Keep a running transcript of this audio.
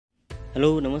Hello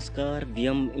नमस्कार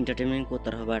BM इन्टरटेनमेन्टको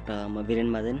तर्फबाट म बिरेन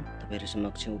मादेन तपाईहरु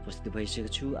समक्ष उपस्थित भइसकेको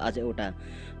छु। आज एउटा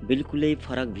बिल्कुलै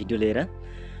फरक भिडियो लिएर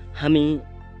हामी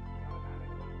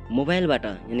मोबाइलबाट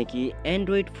यानि कि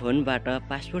एन्ड्रोइड फोनबाट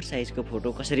पासपोर्ट साइजको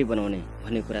फोटो कसरी बनाउने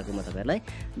भन्ने कुराको म तपाईहरुलाई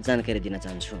जानकारी दिन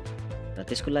चाहन्छु। र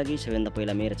त्यसको लागि सबैभन्दा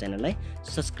पहिला मेरो च्यानललाई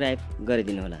सब्स्क्राइब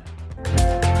गरिदिनु होला।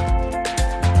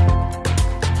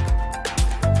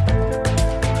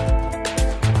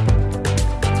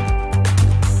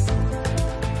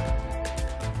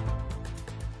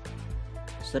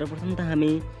 सर्वप्रथम त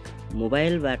हामी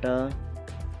मोबाइलबाट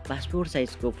पासपोर्ट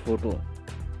साइजको फोटो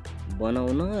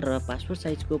बनाउन र पासपोर्ट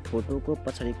साइजको फोटोको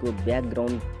पछाडिको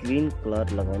ब्याकग्राउन्ड ग्रीन कलर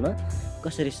लगाउन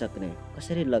कसरी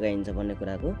कसरी लगाइन्छ भन्ने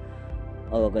कुराको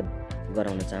अवगत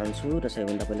गराउन चाहन्छु। र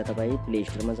सबैभन्दा पहिला तपाईँ प्ले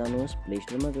स्टोरमा जानुहोस्। प्ले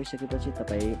स्टोरमा गइसकेपछि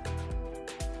तपाईँ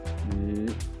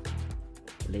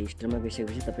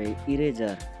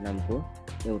इरेजर नामको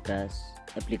एउटा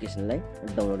एप्लिकेसनलाई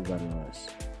डाउनलोड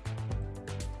गर्नुहोस्।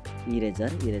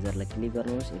 इरेजरलाई क्लिक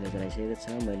गर्नुहोस्। इरेजर आइसकेको छ।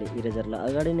 मैले इरेजरलाई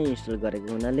अगाडि नै इन्स्टल गरेको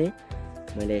हुनाले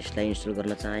मैले यसलाई इन्स्टल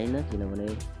गर्न चाहेन, किनभने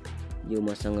यो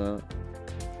मसँग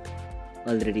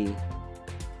अलरेडी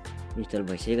इन्स्टल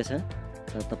भइसकेको छ।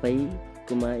 र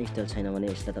तपाईकोमा इन्स्टल छैन भने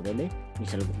यसलाई तपाईले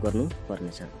इन्स्टल गर्नु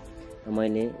पर्नेछ। र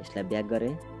मैले यसलाई ब्याक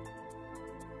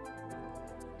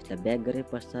गरे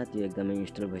पश्चात यो एकदमै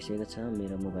इन्स्टल भइसकेको छ।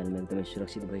 मेरो मोबाइलमा एकदमै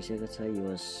सुरक्षित भइसकेको छ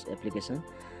यो एप्लिकेसन।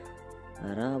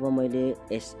 र अब मैले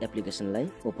यस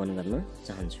एप्लिकेसनलाई ओपन गर्न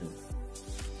चाहन्छु।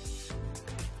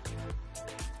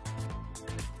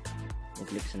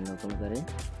 एप्लिकेसनलाई ओपन गरेँ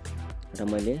र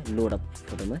मैले लोड अप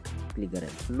फोटोमा क्लिक गरेँ।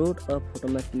 लोड अप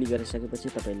फोटोमा क्लिक गरिसकेपछि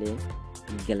तपाईले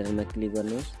ग्यालरीमा क्लिक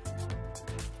गर्नुहोस्।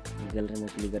 ग्यालरीमा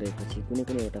क्लिक गरेपछि कुनै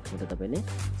एउटा फोटो तपाईले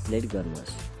सिलेक्ट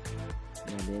गर्नुहोस्।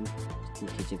 मैले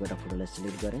खिचेको एउटा फोटोलाई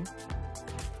सिलेक्ट गरेँ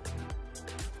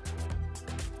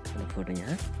र फोटो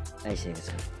यहाँ आइसकेको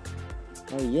छ।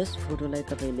 अब यस फोटोलाई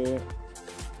तपाईले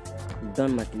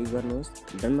डनमा क्लिक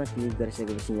गर्नुहोस्। डनमा क्लिक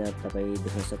गरिसकेपछि यहाँ तपाईँ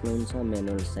देख्न सक्नुहुन्छ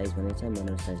म्यानुअल साइज भनेको छ।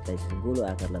 म्यानुअल साइजलाई गोलो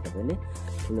आकारलाई तपाईले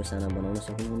ठुलो साना बनाउन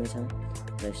सक्नुहुनेछ।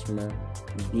 र यसमा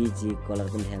बीजी कलर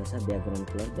पनि देखाएको छ, ब्याकग्राउन्ड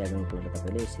कलर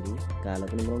तपाईले यसरी कालो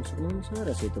पनि बनाउन सक्नुहुन्छ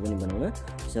र सेतो पनि बनाउन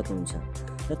सक्नुहुन्छ।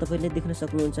 र तपाईले देख्न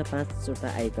सक्नुहुन्छ 5वटा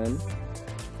आइकन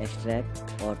एक्सट्र्याक्ट,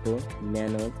 अटो,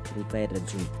 म्यानुअल, रिपायर र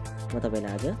जुम। म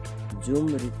तपाईलाई आज जुम,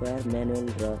 रिक्वायर, म्यानुअल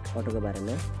र अटोको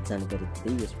बारेमा जानकारी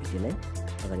दिँदै यस भिडियोलाई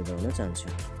अगाडि बढाउन चाहन्छु।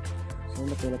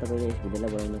 सबैभन्दा पहिला तपाईले यस भिडियोलाई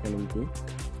बनाउनको निम्ति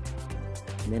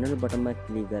म्यानुअल बटनमा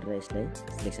क्लिक गरेर यसलाई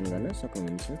सिलेक्सन गर्न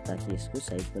सक्नुहुन्छ, ताकि यसको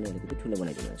साइज पनि अलिकति ठुलो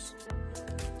बनाइदिनुहोस्।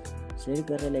 सिलेक्ट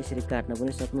गरेर यसरी काट्न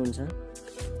पनि सक्नुहुन्छ।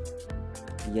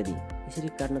 यदि यसरी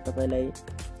काट्न तपाईलाई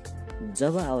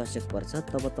जब आवश्यक पर्छ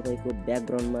तब तपाईको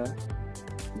ब्याकग्राउन्डमा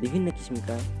विभिन्न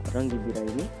किसिमका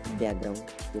रङ्गी-बिरङ्गी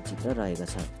ब्याकग्राउन्डको चित्र रहेको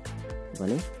छ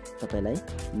भने तपाईलाई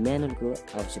म्यानुअलको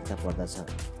आवश्यकता पर्दछ।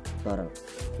 तर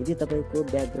यदि तपाईको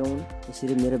ब्याकग्राउन्ड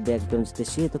यसरी मेरो ब्याकग्राउन्ड जस्तै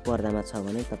सेतो पर्दामा छ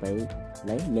भने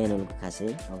तपाईलाई म्यानुअलको खासै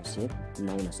आवश्यक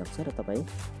नहुन सक्छ र तपाईँ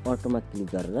अटोमा क्लिक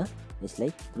गरेर यसलाई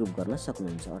ग्रुप गर्न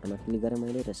सक्नुहुन्छ। अटोमा क्लिक गरेँ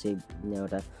मैले र यहाँ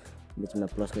एउटा बिचमा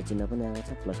प्लसको चिन्ह पनि आएको छ।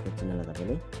 प्लसको चिन्हलाई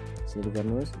तपाईले सिलेक्ट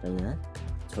गर्नुहोस् र यहाँ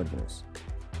छोडिदिनुहोस्।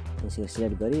 यसरी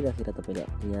सिलेक्ट गरिराखेर तपाईले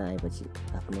यहाँ आएपछि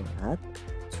आफ्नो हात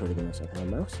छोडिदिनुहोस् अथवा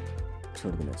माउस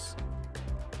छोडिदिनुहोस्।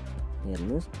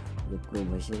 हेर्नुहोस् यो क्रोप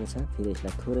भइसकेको छ। फेरि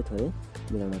यसलाई थोरै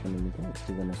मिलाउनको निम्ति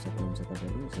यसरी गर्न सक्नुहुन्छ।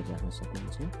 तपाईले यसरी राख्न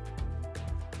सक्नुहुन्छ।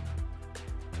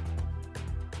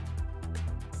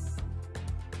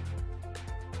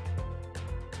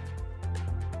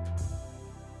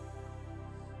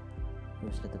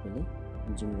 यसलाई तपाईले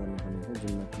जुम गर्नुपर्ने हुन्छ।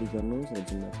 जुममा क्लिक गर्नुहोस् र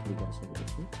जुममा क्लिक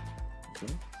गरिसकेपछि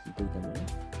यसलाई दुईटामा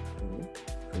थोरै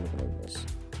ठुलो बनाइदिनुहोस्।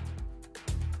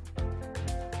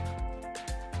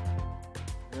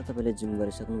 तपाईले जुम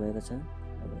गरिसक्नु भएको छ।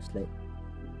 अब यसलाई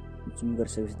जुम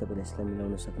गरिसकेपछि तपाईले यसलाई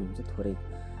मिलाउन सक्नुहुन्छ, थोरै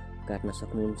काट्न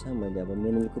सक्नुहुन्छ। मैले अब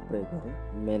म्यानुअलको प्रयोग गरेँ।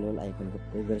 म्यानुअल आइकनको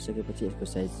प्रयोग गरिसकेपछि यसको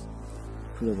साइज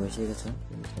ठुलो भइसकेको छ।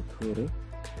 यसलाई थोरै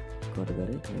कट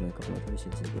गरेँ। यहाँ कपडा थोरै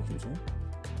सेक्सन देखिन्छ।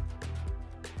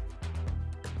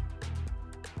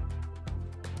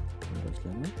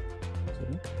 यसलाई म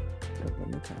यसरी ड्रप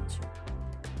गर्न चाहन्छु।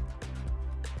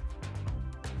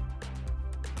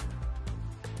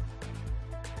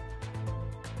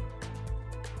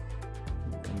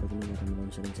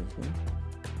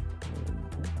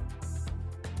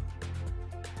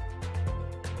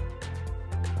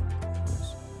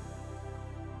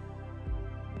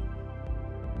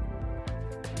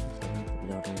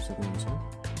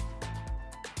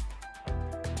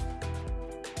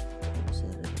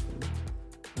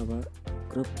 अब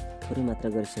ग्रुप थोरै मात्रा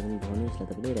गरिसक्नु भयो भने यसलाई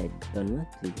तपाईले राइट बटनमा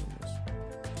क्लिक गर्नुहोस्।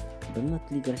 डनमा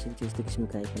क्लिक गरिसकेपछि यस्तो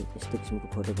किसिमको आइकन, यस्तो किसिमको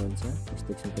फोटो बन्छ,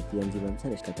 यस्तो किसिमको PNG बन्छ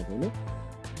र यसलाई तपाईँले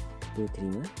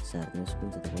 2-3 मा सार्नुहोस्, कुन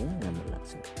चाहिँ तपाईँलाई राम्रो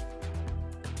लाग्छ।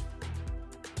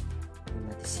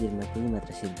 माथि शिरमा केही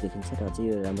मात्र शिर देखिन्छ र अझै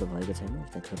यो राम्रो भएको छैन,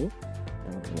 यसलाई थोरै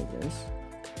राम्रो बनाइदिनुहोस्।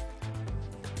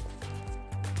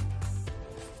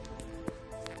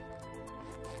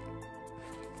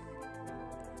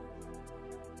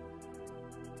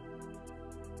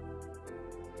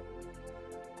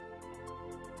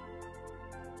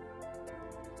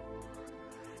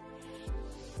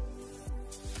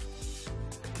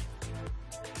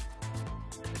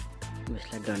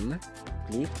 यसलाई डनमा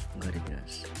क्लिक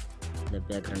गरिदिनुहोस्। यसलाई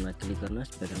ब्याकग्राउन्डमा क्लिक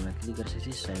गर्नुहोस्। ब्याकग्राउन्डमा क्लिक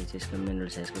गरिसकेपछि साइज यसको मेनुअल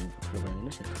साइजको फोटो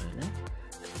बनाइदिनुहोस्। यो फोटोलाई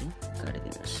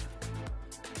काटिदिनुहोस्।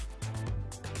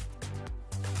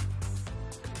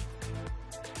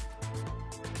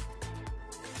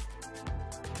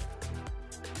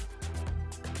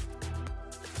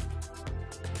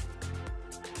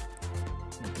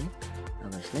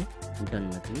 अब यसलाई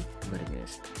डनमा क्लिक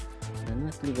गरिदिनुहोस्। डनमा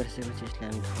क्लिक गरिसकेपछि यसलाई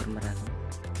हामी 4 मा राखौँ।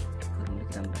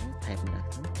 राम्रो 5 मा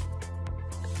राख्छौँ।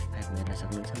 5 मा हेर्न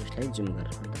सक्नुहुन्छ। यसलाई जुम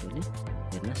गरेर पनि तपाईँले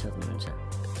हेर्न सक्नुहुन्छ।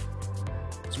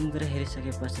 जुम गरेर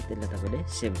हेरिसके पश्चात त्यसलाई तपाईँले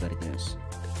सेभ गरिदिनुहोस्।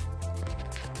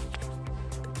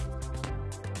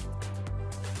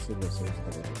 सेभ गरिसकेपछि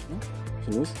तपाईँले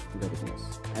फिनिस गरिदिनुहोस्।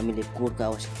 हामीले कोडको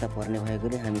आवश्यकता पर्ने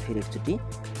भएकोले हामी फेरि एकचोटि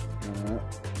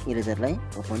इरेजरलाई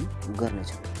ओपन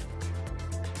गर्नेछौँ।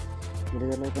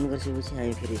 इरेजरलाई ओपन गरिसकेपछि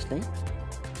हामी फेरि यसलाई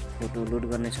फोटो लोड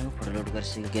गर्नेछौँ। फोटो लोड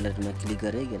गरिसके ग्यालरीमा क्लिक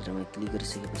गरेँ। ग्यालरीमा क्लिक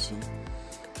गरिसकेपछि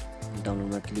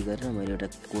डाउनलोडमा क्लिक गरेर मैले एउटा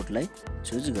कोडलाई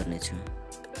चुज गर्नेछु।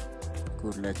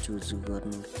 कोडलाई चुज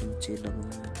गर्नु कुन चाहिँ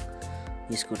लगाउनु,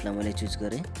 यस कोडलाई मैले चुज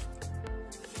गरेँ।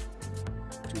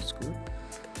 Choose code.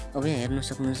 अब यहाँ हेर्न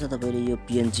सक्नुहुन्छ तपाईँले यो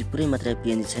PNG पुरै मात्रै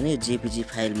PNG छैन, यो JPG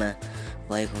फाइलमा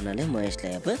भएको हुनाले म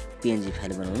यसलाई अब PNG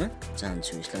फाइल बनाउन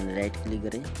चाहन्छु। यसलाई मैले राइट क्लिक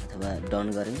गरेँ अथवा डन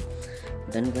गरेँ।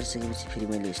 डन गरिसकेपछि फेरि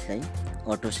मैले यसलाई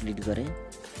अटो सिलेक्ट गरेँ।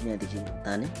 यहाँदेखि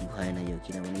ताने भएन यो,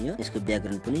 किनभने यो यसको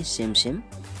ब्याकग्राउन्ड पनि सेम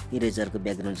इरेजरको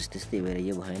ब्याकग्राउन्ड जस्तै भएर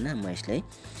यो भएन। म यसलाई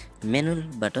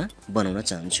म्यानुअलबाट बनाउन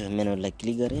चाहन्छु। म्यानुअललाई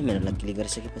क्लिक गरेँ। म्यानुअललाई क्लिक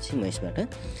गरिसकेपछि म यसबाट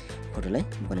फोटोलाई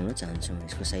बनाउन चाहन्छु।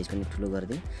 यसको साइज पनि ठुलो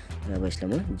गरिदिएँ र अब यसलाई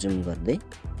म जुम गर्दै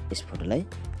यस फोटोलाई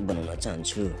बनाउन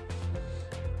चाहन्छु।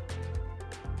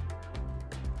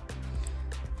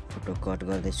 फोटो कट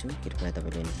गर्दैछु, कृपया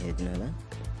तपाईँले हेरिदिनु होला।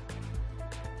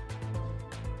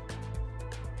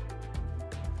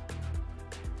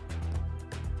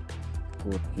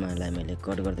 कोडमालाई मैले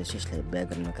कट गर्दैछु। यसलाई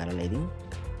ब्याकग्राउन्डमा कालो ल्याइदिउँ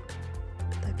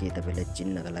ताकि तपाईँलाई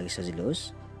चिन्नका लागि सजिलो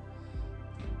होस्।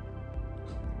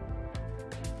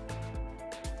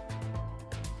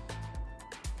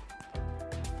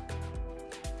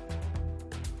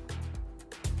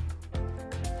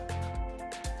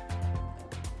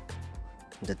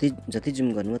 जति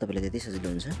जुम गर्नुभयो तपाईँलाई त्यति सजिलो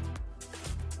हुन्छ।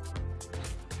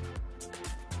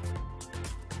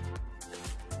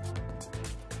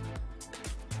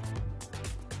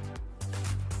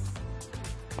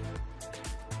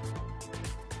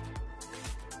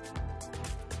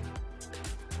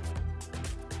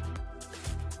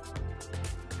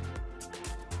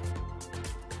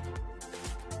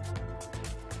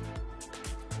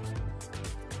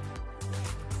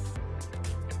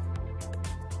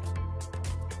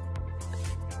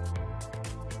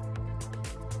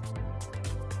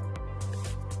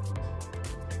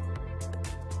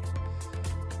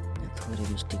 थोरै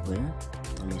मिस्टेक भयो।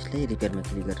 हामी यसलाई रिपेयरमा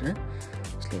क्लिक गरेर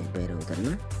यसलाई बाहिर उतार्न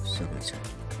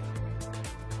सक्नेछ।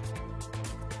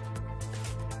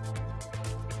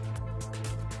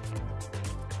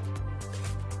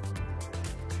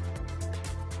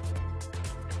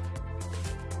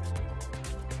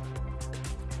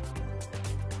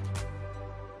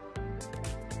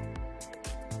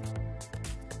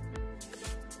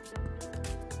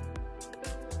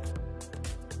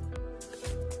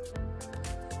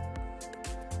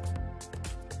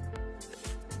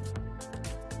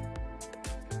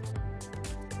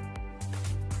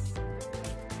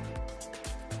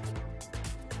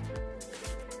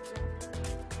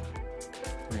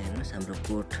 हेर्नुहोस् हाम्रो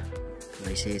कोड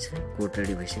भइसकेको छ। कोड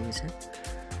रेडी भइसकेको छ।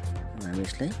 अब हामी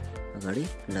यसलाई अगाडि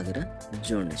लगेर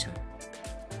जोड्नेछौँ।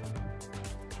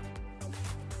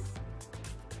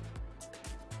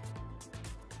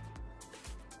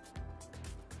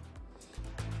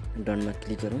 डनमा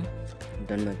क्लिक गरौँ।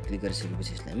 डनमा क्लिक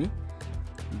गरिसकेपछि यसलाई हामी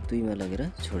 2 मा लगेर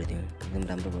छोडिदिउँ। एकदम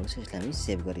राम्रो भएको छ। यसलाई हामी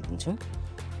सेभ गरिदिन्छौँ,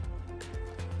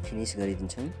 फिनिस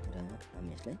गरिदिन्छौँ र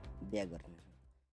हामी यसलाई ब्याक गर्छौँ।